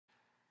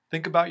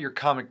Think about your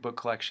comic book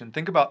collection.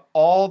 Think about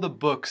all the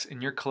books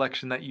in your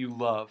collection that you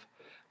love.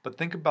 But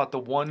think about the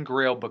one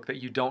Grail book that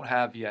you don't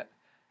have yet.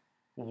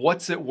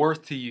 What's it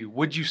worth to you?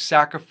 Would you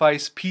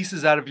sacrifice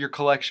pieces out of your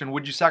collection?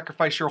 Would you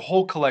sacrifice your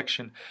whole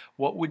collection?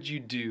 What would you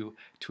do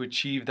to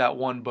achieve that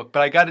one book?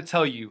 But I got to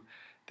tell you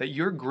that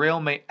your Grail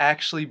may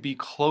actually be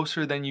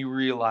closer than you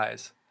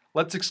realize.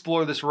 Let's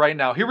explore this right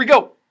now. Here we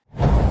go!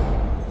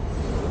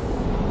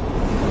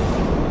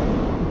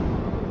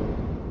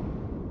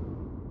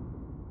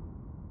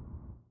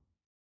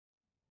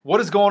 What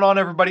is going on,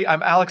 everybody?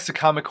 I'm Alex the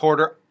Comic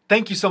Hoarder.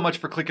 Thank you so much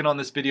for clicking on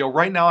this video.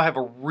 Right now I have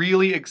a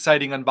really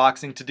exciting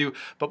unboxing to do,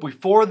 but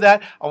before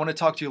that I want to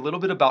talk to you a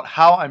little bit about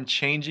how I'm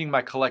changing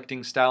my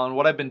collecting style and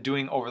what I've been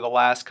doing over the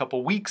last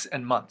couple weeks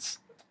and months.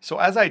 So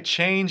as I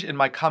change in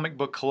my comic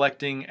book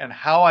collecting and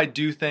how I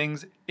do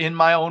things in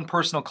my own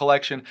personal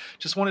collection,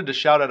 just wanted to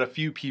shout out a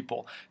few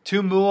people.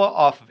 Tumua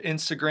off of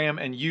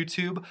Instagram and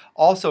YouTube,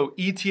 also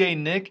ETA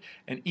Nick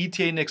and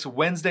ETA Nick's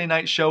Wednesday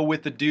night show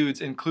with the dudes,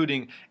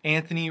 including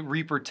Anthony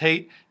Reaper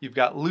Tate, you've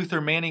got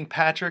Luther Manning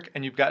Patrick,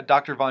 and you've got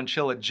Dr. Von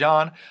Chilla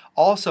John,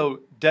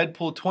 also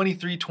Deadpool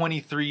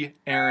 2323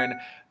 Aaron.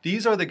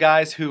 These are the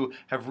guys who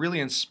have really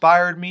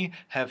inspired me,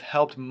 have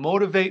helped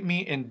motivate me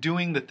in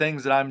doing the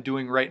things that I'm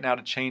doing right now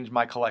to change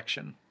my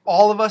collection.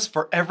 All of us,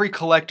 for every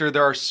collector,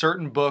 there are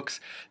certain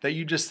books that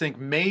you just think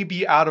may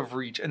be out of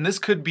reach. And this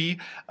could be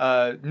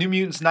New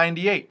Mutants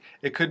 98.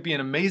 It could be an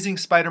Amazing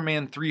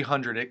Spider-Man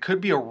 300. It could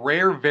be a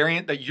rare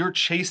variant that you're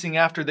chasing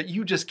after that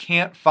you just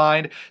can't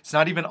find. It's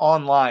not even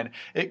online.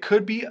 It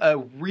could be a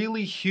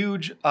really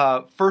huge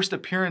first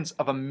appearance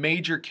of a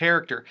major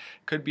character.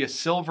 It could be a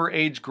Silver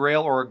Age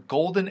Grail or a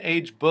Golden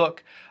Age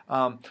book.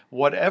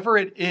 Whatever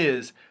it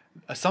is,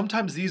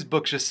 sometimes these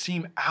books just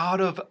seem out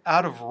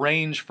of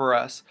range for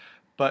us.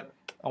 But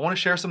I want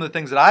to share some of the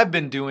things that I've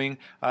been doing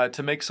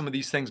to make some of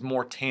these things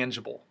more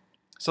tangible.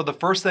 So the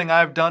first thing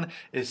I've done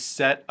is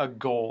set a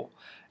goal.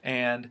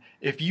 And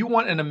if you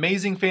want an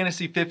Amazing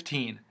Fantasy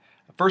 15,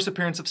 a first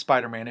appearance of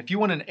Spider-Man, if you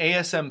want an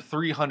ASM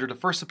 300, a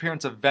first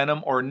appearance of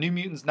Venom, or a New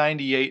Mutants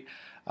 98,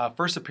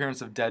 first appearance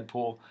of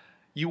Deadpool,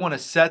 you want to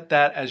set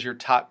that as your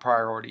top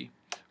priority.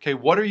 Okay,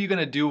 what are you going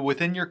to do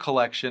within your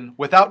collection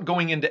without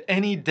going into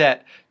any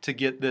debt to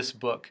get this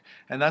book?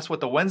 And that's what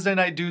the Wednesday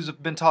night dudes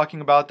have been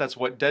talking about. That's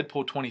what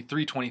Deadpool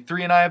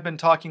 2323 and I have been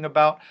talking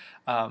about.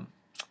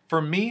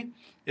 For me,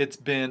 it's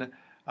been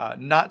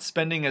not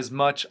spending as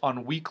much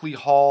on weekly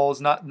hauls,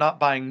 not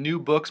buying new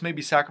books,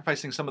 maybe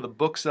sacrificing some of the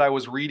books that I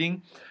was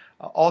reading.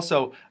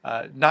 Also,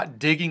 not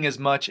digging as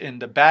much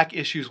into back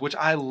issues, which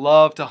I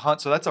love to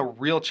hunt, so that's a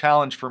real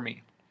challenge for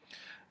me.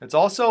 It's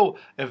also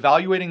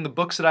evaluating the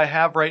books that I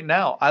have right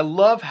now. I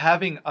love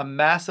having a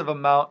massive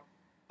amount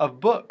of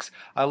books.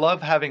 I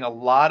love having a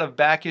lot of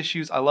back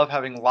issues. I love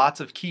having lots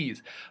of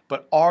keys.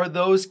 But are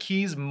those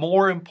keys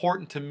more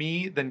important to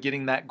me than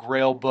getting that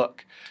Grail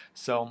book?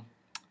 So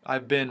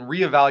I've been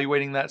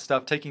reevaluating that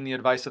stuff, taking the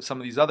advice of some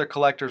of these other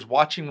collectors,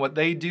 watching what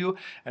they do,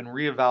 and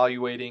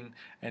reevaluating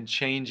and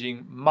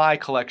changing my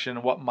collection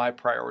and what my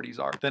priorities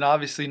are. Then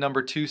obviously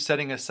number two,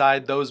 setting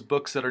aside those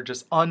books that are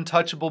just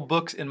untouchable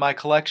books in my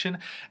collection,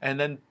 and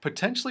then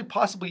potentially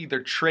possibly either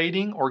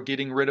trading or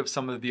getting rid of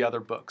some of the other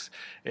books.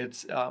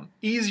 It's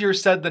easier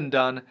said than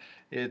done.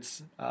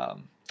 It's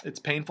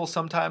painful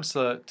sometimes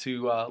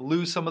to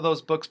lose some of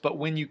those books, but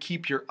when you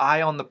keep your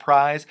eye on the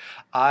prize,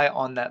 eye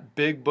on that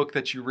big book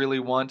that you really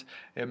want,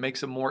 it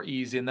makes it more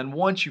easy. And then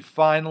once you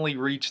finally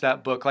reach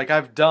that book, like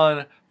I've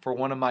done for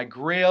one of my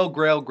Grail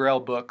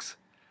books,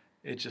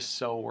 it's just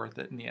so worth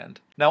it in the end.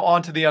 Now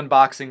on to the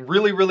unboxing.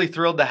 Really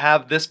thrilled to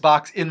have this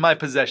box in my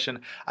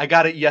possession. I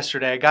got it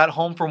yesterday. I got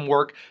home from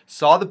work,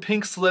 saw the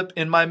pink slip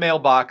in my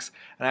mailbox,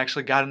 and I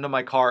actually got into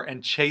my car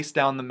and chased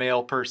down the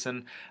mail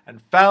person and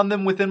found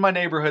them within my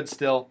neighborhood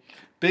still.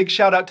 Big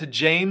shout out to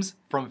James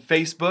from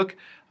Facebook.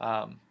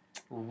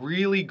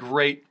 Really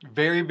great,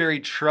 very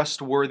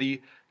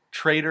trustworthy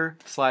trader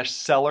 /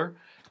 seller,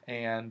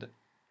 and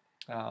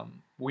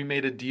we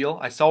made a deal.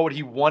 I saw what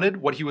he wanted,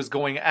 what he was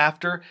going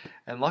after,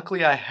 and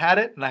luckily I had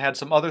it, and I had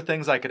some other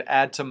things I could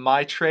add to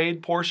my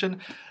trade portion.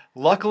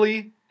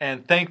 Luckily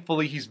and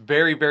thankfully, he's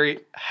very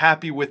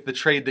happy with the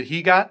trade that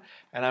he got,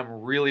 and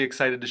I'm really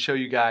excited to show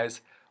you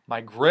guys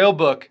my Grail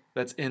book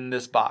that's in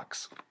this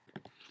box.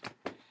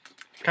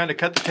 Kind of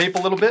cut the tape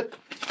a little bit.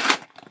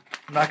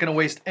 I'm not going to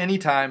waste any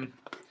time.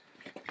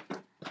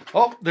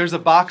 Oh, there's a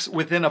box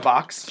within a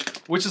box,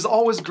 which is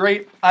always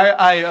great.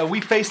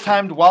 We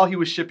FaceTimed while he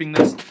was shipping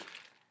this,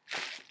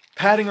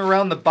 patting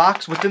around the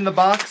box within the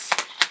box.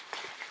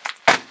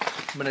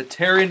 I'm going to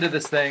tear into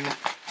this thing.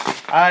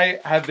 I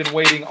have been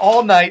waiting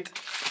all night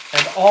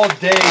and all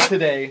day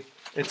today.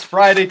 It's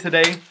Friday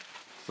today,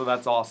 so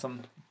that's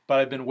awesome. But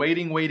I've been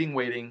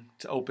waiting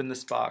to open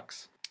this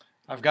box.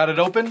 I've got it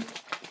open,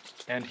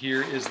 and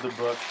here is the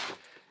book.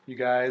 You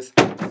guys,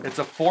 it's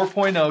a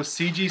 4.0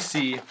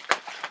 CGC.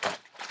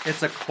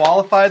 It's a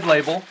qualified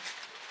label,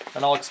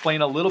 and I'll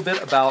explain a little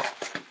bit about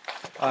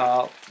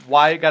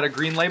why it got a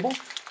green label,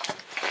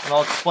 and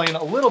I'll explain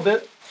a little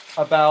bit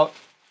about,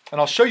 and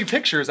I'll show you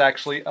pictures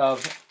actually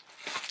of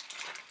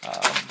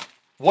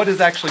what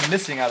is actually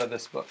missing out of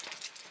this book.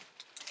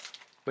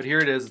 But here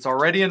it is. It's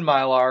already in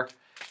Mylar.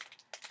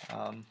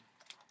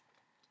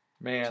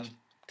 Man,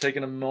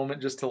 taking a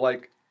moment just to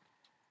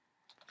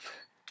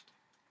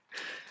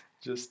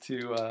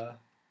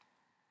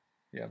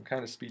yeah, I'm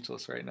kind of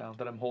speechless right now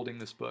that I'm holding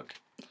this book.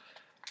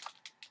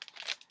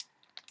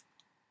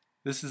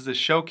 This is the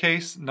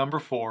showcase number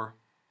 4.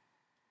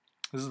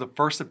 This is the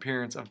first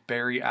appearance of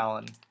Barry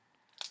Allen.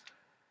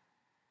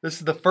 This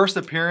is the first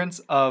appearance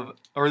of,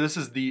 or this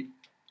is the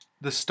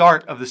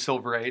start of the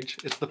Silver Age.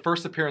 It's the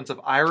first appearance of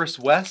Iris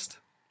West.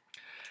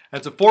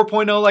 It's a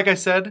 4.0, like I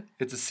said.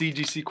 It's a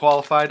CGC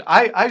qualified.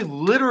 I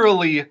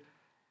literally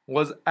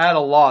was at a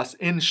loss,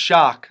 in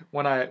shock,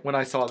 when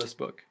I saw this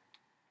book,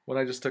 when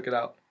I just took it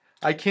out.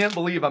 I can't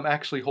believe I'm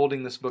actually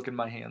holding this book in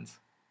my hands.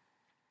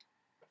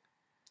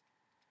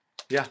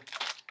 Yeah,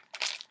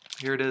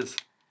 here it is.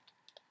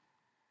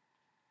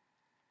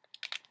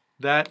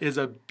 That is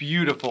a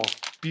beautiful,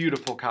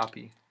 beautiful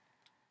copy.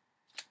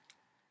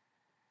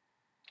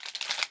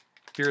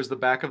 Here's the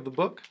back of the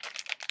book.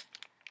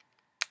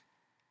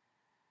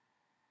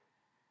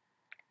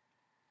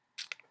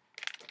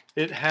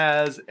 It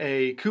has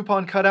a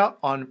coupon cutout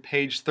on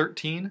page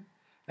 13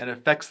 and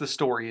affects the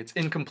story. It's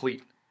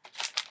incomplete.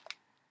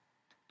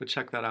 But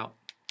check that out.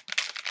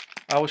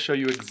 I will show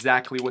you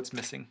exactly what's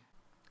missing.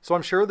 So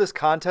I'm sure this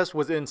contest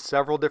was in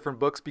several different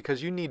books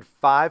because you need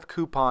 5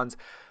 coupons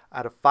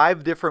out of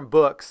 5 different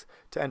books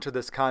to enter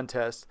this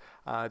contest.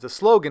 It's a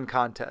slogan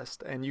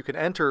contest, and you can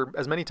enter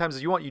as many times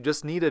as you want. You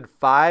just needed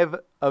 5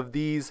 of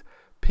these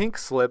pink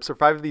slips or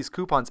 5 of these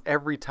coupons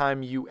every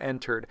time you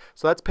entered.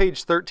 So that's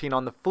page 13.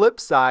 On the flip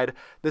side,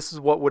 this is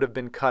what would have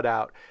been cut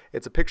out.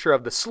 It's a picture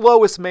of the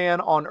slowest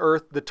man on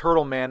earth, the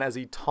Turtle Man, as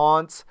he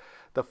taunts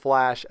the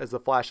Flash as the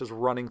Flash is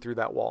running through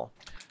that wall.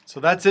 So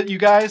that's it, you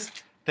guys.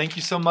 Thank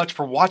you so much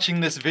for watching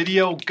this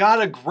video.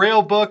 Got a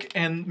Grail book,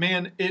 and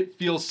man, it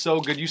feels so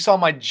good. You saw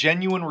my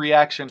genuine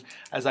reaction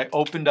as I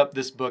opened up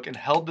this book and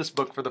held this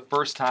book for the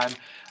first time.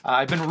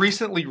 I've been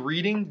recently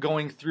reading,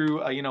 going through,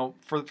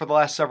 for the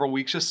last several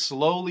weeks, just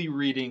slowly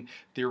reading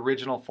the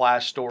original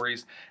Flash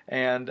stories.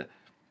 And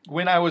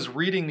when I was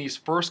reading these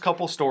first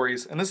couple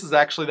stories, and this is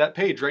actually that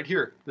page right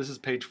here. This is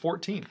page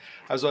 14.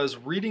 As I was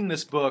reading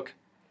this book,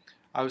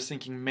 I was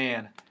thinking,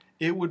 man,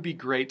 it would be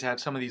great to have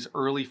some of these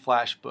early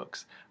Flash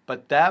books.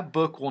 But that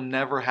book will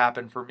never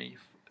happen for me.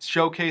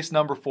 Showcase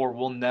number 4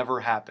 will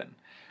never happen.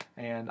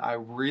 And I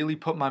really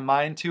put my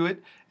mind to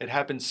it. It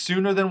happened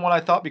sooner than what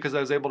I thought because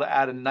I was able to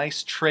add a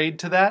nice trade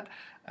to that.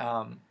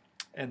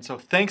 And so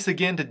thanks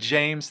again to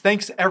James.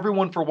 Thanks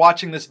everyone for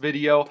watching this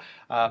video.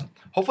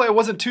 Hopefully I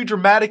wasn't too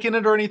dramatic in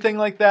it or anything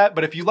like that.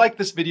 But if you like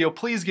this video,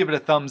 please give it a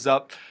thumbs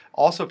up.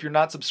 Also, if you're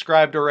not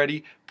subscribed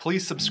already,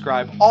 please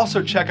subscribe.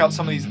 Also, check out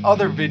some of these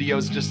other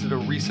videos. Just did a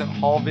recent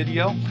haul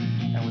video.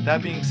 And with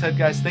that being said,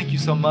 guys, thank you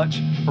so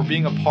much for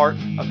being a part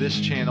of this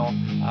channel.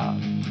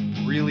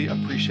 Really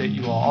appreciate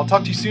you all. I'll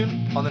talk to you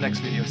soon on the next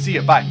video. See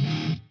ya.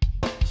 Bye.